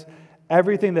kindness.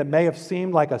 Everything that may have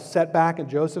seemed like a setback in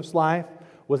Joseph's life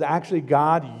was actually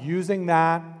God using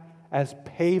that as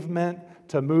pavement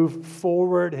to move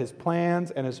forward his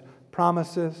plans and his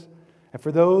promises. And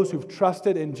for those who've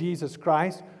trusted in Jesus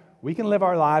Christ, we can live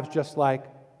our lives just like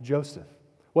Joseph.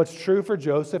 What's true for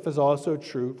Joseph is also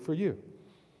true for you.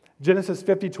 Genesis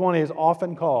 50:20 is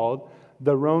often called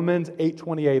the Romans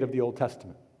 8:28 of the Old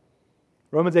Testament.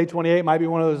 Romans 8:28 might be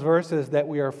one of those verses that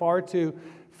we are far too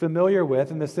familiar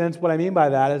with, in the sense, what I mean by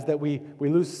that is that we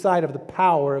lose sight of the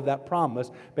power of that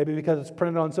promise, maybe because it's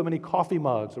printed on so many coffee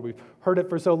mugs, or we've heard it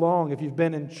for so long if you've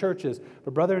been in churches.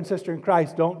 But brother and sister in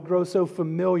Christ, don't grow so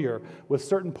familiar with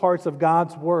certain parts of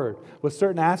God's Word, with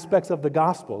certain aspects of the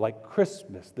gospel, like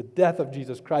Christmas, the death of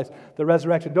Jesus Christ, the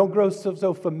resurrection. Don't grow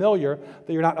so familiar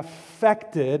that you're not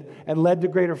affected and led to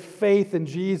greater faith in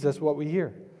Jesus, what we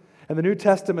hear. In the New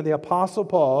Testament, the Apostle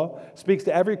Paul speaks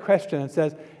to every Christian and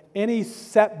says, any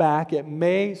setback it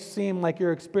may seem like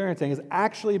you're experiencing is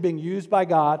actually being used by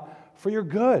God for your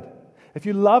good. If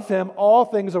you love Him, all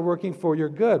things are working for your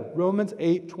good. Romans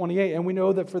 8:28. And we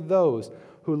know that for those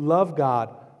who love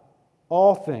God,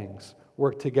 all things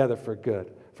work together for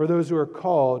good, for those who are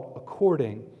called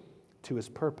according to His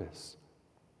purpose.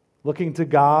 Looking to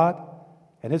God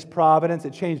and His providence,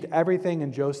 it changed everything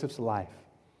in Joseph's life.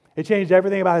 It changed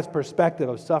everything about his perspective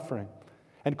of suffering.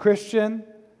 And Christian,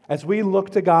 as we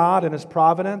look to God and His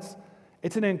providence,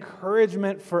 it's an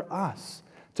encouragement for us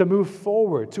to move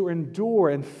forward, to endure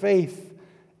in faith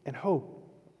and hope.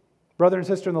 Brother and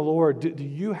sister in the Lord, do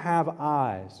you have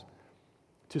eyes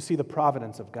to see the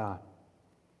providence of God?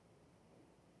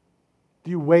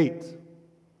 Do you wait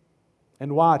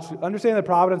and watch? Understanding the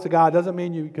providence of God doesn't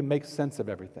mean you can make sense of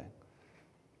everything.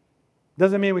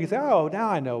 Doesn't mean we can say, oh, now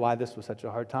I know why this was such a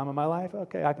hard time in my life.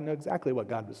 Okay, I can know exactly what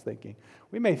God was thinking.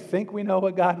 We may think we know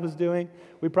what God was doing.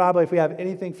 We probably, if we have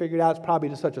anything figured out, it's probably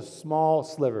just such a small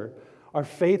sliver. Our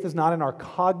faith is not in our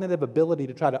cognitive ability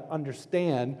to try to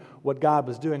understand what God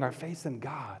was doing. Our faith's in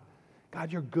God.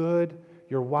 God, you're good.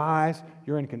 You're wise.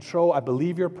 You're in control. I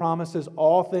believe your promises.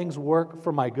 All things work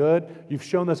for my good. You've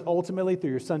shown this ultimately through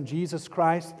your Son, Jesus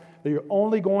Christ, that you're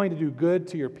only going to do good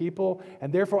to your people,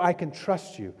 and therefore I can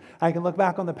trust you. I can look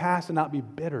back on the past and not be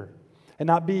bitter, and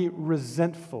not be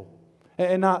resentful,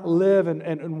 and not live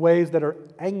in ways that are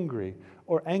angry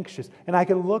or anxious. And I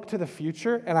can look to the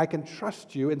future, and I can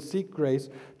trust you and seek grace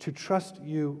to trust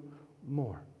you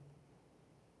more.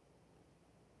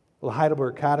 Well, the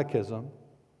Heidelberg Catechism,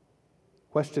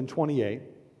 question 28,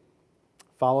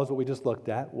 follows what we just looked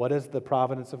at. What is the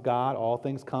providence of God? All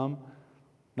things come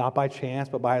not by chance,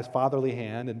 but by His fatherly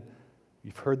hand. And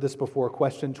you've heard this before.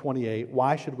 Question 28,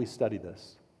 why should we study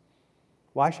this?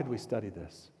 Why should we study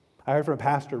this? I heard from a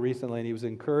pastor recently, and he was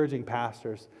encouraging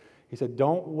pastors. He said,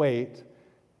 don't wait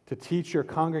to teach your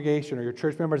congregation or your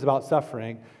church members about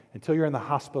suffering until you're in the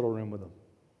hospital room with them,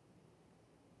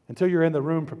 until you're in the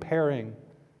room preparing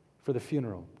for the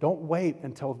funeral. Don't wait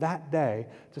until that day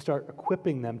to start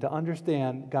equipping them to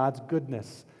understand God's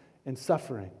goodness in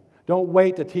suffering. Don't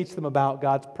wait to teach them about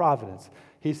God's providence.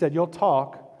 He said, you'll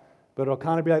talk, but it'll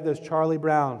kind of be like those Charlie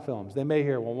Brown films. They may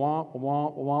hear, wah, wah,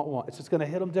 wah, wah. It's just going to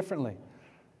hit them differently.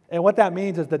 And what that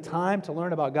means is the time to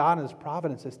learn about God and His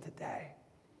providence is today.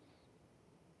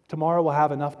 Tomorrow will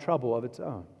have enough trouble of its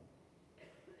own.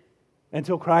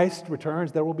 Until Christ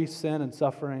returns, there will be sin and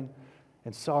suffering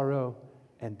and sorrow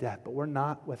and death. But we're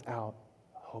not without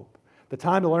hope. The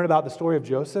time to learn about the story of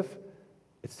Joseph,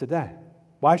 it's today.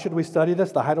 Why should we study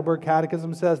this? The Heidelberg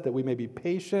Catechism says that we may be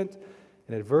patient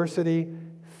in adversity,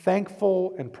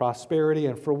 thankful in prosperity,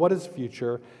 and for what is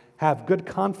future, have good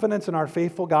confidence in our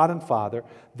faithful God and Father,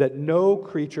 that no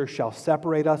creature shall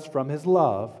separate us from His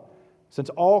love, since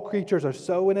all creatures are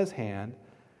so in His hand,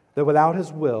 that without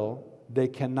His will, they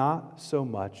cannot so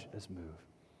much as move.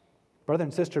 Brother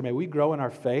and sister, may we grow in our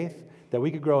faith, that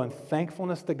we could grow in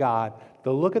thankfulness to God,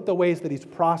 to look at the ways that He's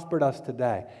prospered us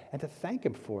today, and to thank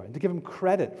Him for it, and to give Him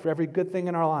credit for every good thing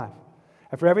in our life.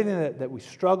 And for everything that we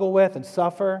struggle with and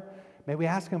suffer, may we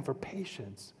ask Him for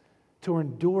patience to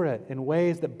endure it in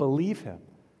ways that believe Him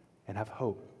and have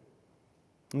hope.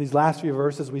 In these last few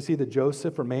verses, we see that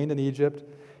Joseph remained in Egypt.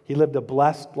 He lived a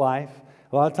blessed life.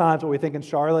 A lot of times what we think in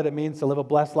Charlotte it means to live a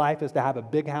blessed life is to have a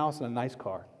big house and a nice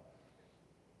car.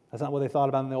 That's not what they thought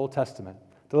about in the Old Testament.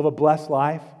 To live a blessed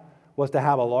life was to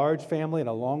have a large family and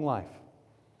a long life.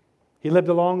 He lived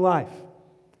a long life.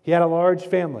 He had a large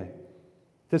family.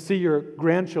 To see your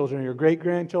grandchildren or your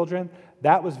great-grandchildren,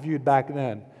 that was viewed back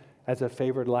then as a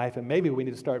favored life, and maybe we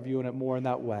need to start viewing it more in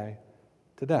that way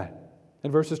today.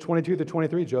 In verses 22 to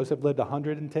 23, Joseph lived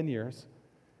 110 years,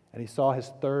 and he saw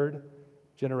his third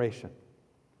generation.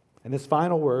 And his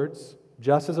final words,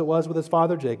 just as it was with his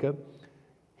father Jacob,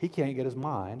 he can't get his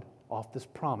mind off this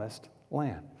promised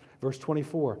land. Verse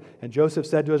 24, and Joseph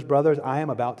said to his brothers, I am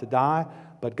about to die,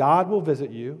 but God will visit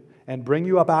you and bring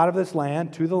you up out of this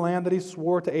land to the land that he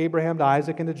swore to Abraham, to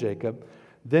Isaac, and to Jacob.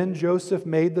 Then Joseph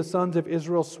made the sons of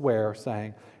Israel swear,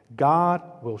 saying, God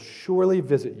will surely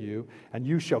visit you, and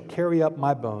you shall carry up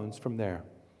my bones from there.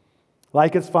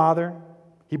 Like his father,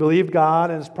 he believed God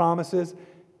and his promises.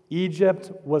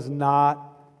 Egypt was not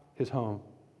his home.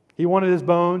 He wanted his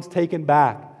bones taken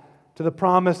back to the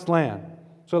promised land.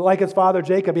 So like his father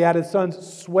Jacob, he had his sons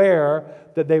swear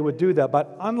that they would do that.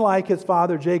 But unlike his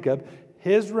father Jacob,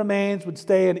 his remains would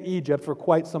stay in Egypt for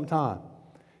quite some time,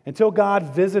 until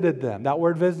God visited them. That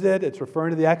word visited, it's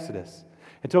referring to the Exodus.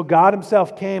 Until God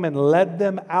himself came and led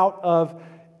them out of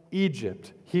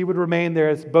Egypt, he would remain there.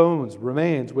 His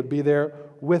remains would be there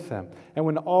with him. And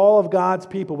when all of God's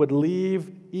people would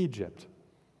leave Egypt,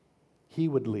 he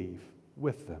would leave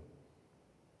with them.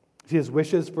 See, his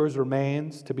wishes for his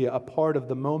remains to be a part of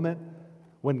the moment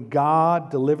when God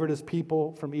delivered his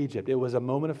people from Egypt. It was a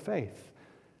moment of faith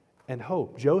and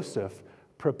hope. Joseph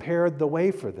prepared the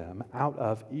way for them out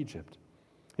of Egypt.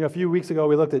 A few weeks ago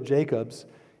we looked at Jacob's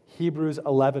Hebrews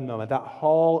 11 moment, that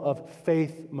hall of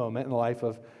faith moment in the life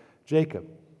of Jacob.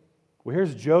 Well,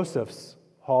 here's Joseph's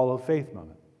hall of faith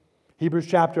moment. Hebrews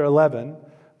chapter 11,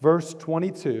 verse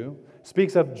 22,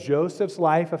 speaks of Joseph's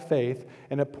life of faith,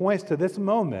 and it points to this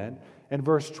moment in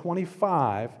verse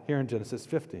 25 here in Genesis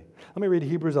 50. Let me read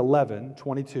Hebrews 11,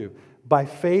 22. By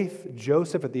faith,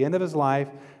 Joseph, at the end of his life,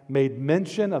 made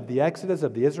mention of the exodus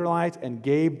of the Israelites and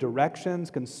gave directions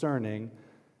concerning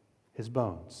his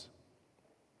bones.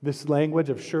 This language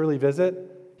of surely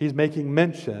visit, he's making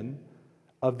mention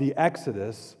of the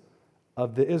exodus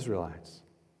of the Israelites.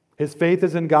 His faith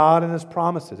is in God and his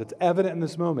promises. It's evident in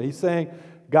this moment. He's saying,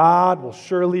 God will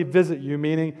surely visit you,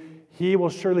 meaning he will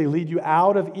surely lead you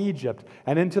out of Egypt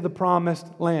and into the promised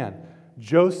land.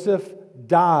 Joseph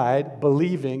died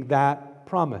believing that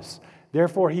promise.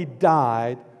 Therefore, he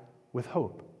died with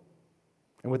hope.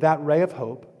 And with that ray of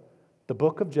hope, the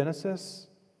book of Genesis,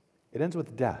 it ends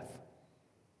with death.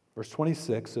 Verse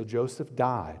 26, so Joseph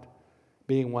died.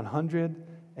 Being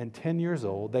 110 years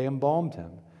old, they embalmed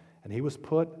him, and he was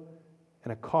put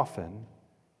in a coffin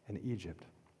in Egypt.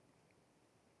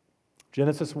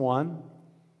 Genesis 1,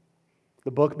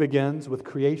 the book begins with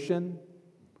creation,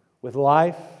 with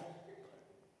life.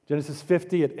 Genesis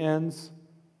 50, it ends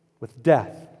with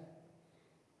death.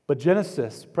 But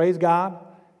Genesis, praise God,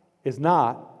 is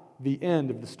not the end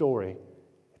of the story.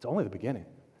 It's only the beginning.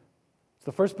 It's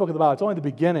the first book of the Bible. It's only the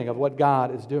beginning of what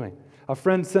God is doing. A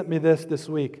friend sent me this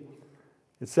week.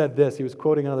 It said this. He was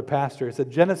quoting another pastor. It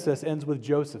said, Genesis ends with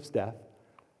Joseph's death.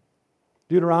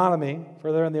 Deuteronomy,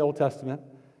 further in the Old Testament,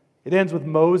 it ends with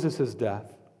Moses'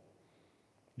 death.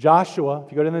 Joshua,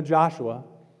 if you go into Joshua,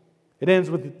 it ends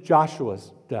with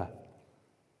Joshua's death.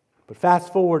 But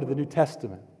fast forward to the New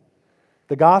Testament.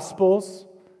 The Gospels,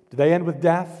 do they end with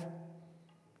death?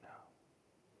 No.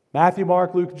 Matthew,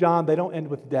 Mark, Luke, John, they don't end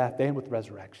with death. They end with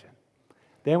resurrection.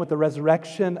 They end with the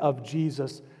resurrection of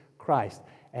Jesus Christ.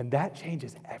 And that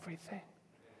changes everything.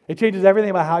 It changes everything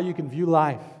about how you can view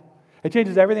life. It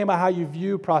changes everything about how you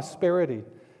view prosperity,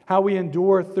 how we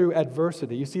endure through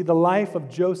adversity. You see, the life of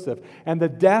Joseph and the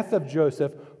death of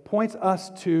Joseph points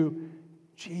us to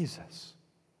Jesus.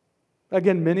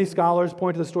 Again, many scholars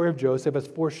point to the story of Joseph as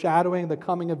foreshadowing the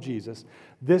coming of Jesus.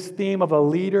 This theme of a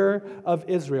leader of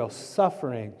Israel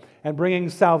suffering and bringing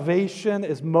salvation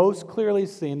is most clearly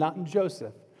seen, not in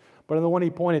Joseph, but in the one he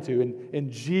pointed to,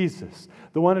 in Jesus,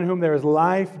 the one in whom there is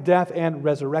life, death, and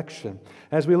resurrection.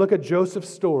 As we look at Joseph's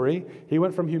story, he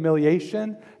went from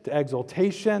humiliation to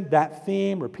exaltation, that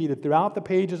theme repeated throughout the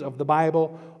pages of the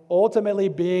Bible, ultimately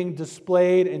being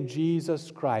displayed in Jesus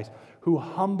Christ, who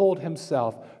humbled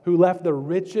himself, who left the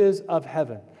riches of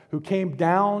heaven, who came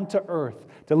down to earth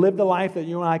to live the life that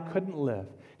you and I couldn't live.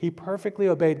 He perfectly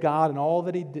obeyed God in all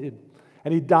that he did,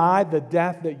 and he died the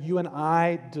death that you and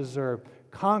I deserve,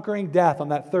 conquering death on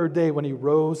that third day when he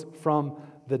rose from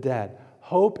the dead.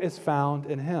 Hope is found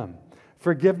in him.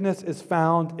 Forgiveness is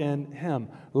found in him.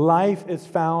 Life is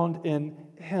found in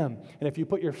him. And if you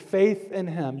put your faith in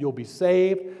him, you'll be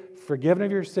saved, forgiven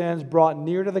of your sins, brought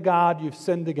near to the God you've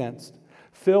sinned against,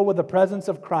 filled with the presence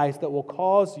of Christ that will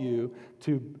cause you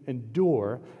to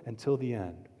endure until the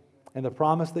end. And the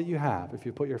promise that you have, if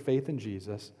you put your faith in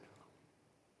Jesus,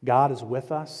 God is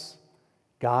with us,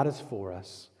 God is for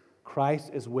us,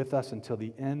 Christ is with us until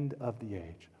the end of the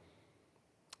age.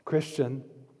 Christian,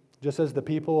 just as the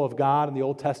people of God in the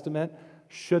Old Testament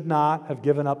should not have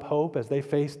given up hope as they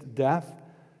faced death,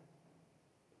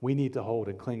 we need to hold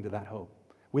and cling to that hope.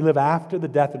 We live after the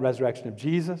death and resurrection of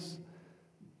Jesus,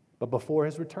 but before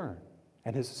his return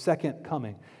and his second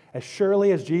coming. As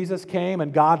surely as Jesus came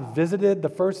and God visited the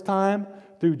first time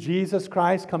through Jesus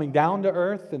Christ coming down to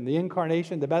earth in the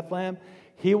incarnation to Bethlehem,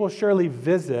 he will surely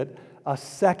visit a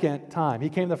second time. He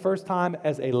came the first time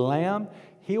as a lamb.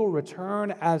 He will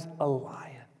return as a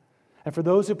lion. And for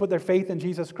those who put their faith in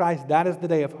Jesus Christ, that is the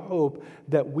day of hope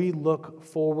that we look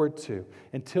forward to.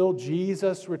 Until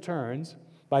Jesus returns,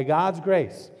 by God's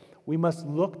grace, we must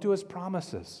look to his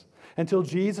promises. Until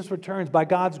Jesus returns, by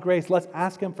God's grace, let's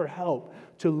ask him for help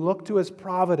to look to his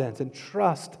providence and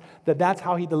trust that that's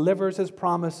how he delivers his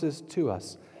promises to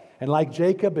us. And like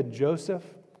Jacob and Joseph,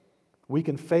 we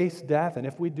can face death, and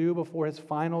if we do before his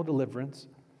final deliverance,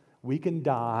 we can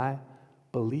die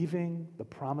believing the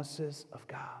promises of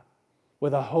God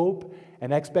with a hope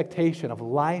and expectation of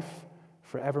life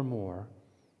forevermore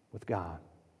with God.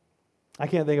 I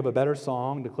can't think of a better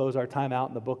song to close our time out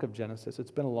in the book of Genesis.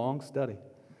 It's been a long study.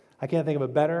 I can't think of a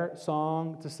better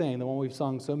song to sing, the one we've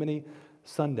sung so many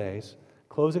Sundays,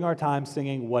 closing our time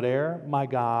singing, "Whate'er my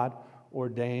God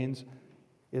ordains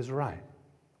is right."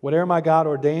 Whate'er my God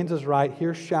ordains is right,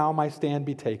 here shall my stand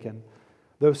be taken.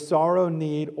 Though sorrow,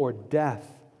 need, or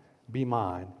death be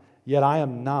mine, yet I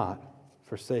am not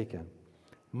forsaken.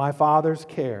 My Father's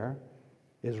care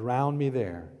is round me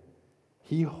there.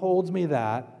 He holds me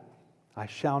that I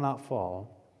shall not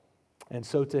fall, and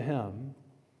so to him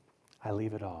I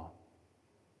leave it all.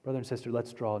 Brother and sister,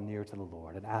 let's draw near to the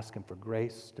Lord and ask him for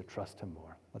grace to trust him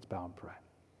more. Let's bow and pray.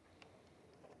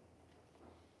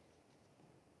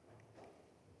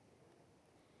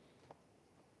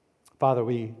 Father,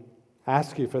 we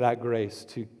ask you for that grace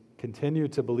to continue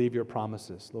to believe your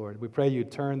promises, Lord. We pray you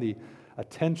turn the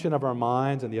attention of our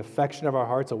minds and the affection of our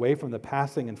hearts away from the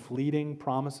passing and fleeting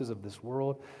promises of this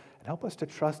world and help us to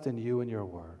trust in you and your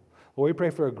word. Lord, we pray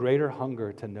for a greater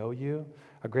hunger to know you,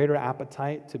 a greater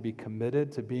appetite to be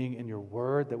committed to being in your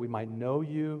word, that we might know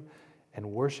you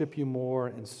and worship you more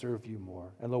and serve you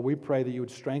more. And Lord, we pray that you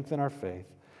would strengthen our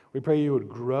faith. We pray you would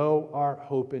grow our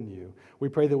hope in you. We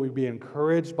pray that we'd be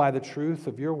encouraged by the truth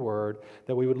of your word,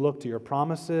 that we would look to your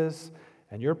promises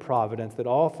and your providence, that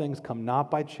all things come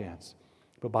not by chance,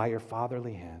 but by your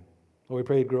fatherly hand. Lord, we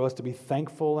pray you'd grow us to be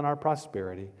thankful in our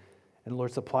prosperity, and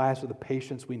Lord, supply us with the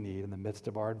patience we need in the midst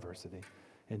of our adversity.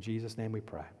 In Jesus' name we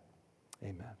pray.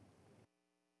 Amen.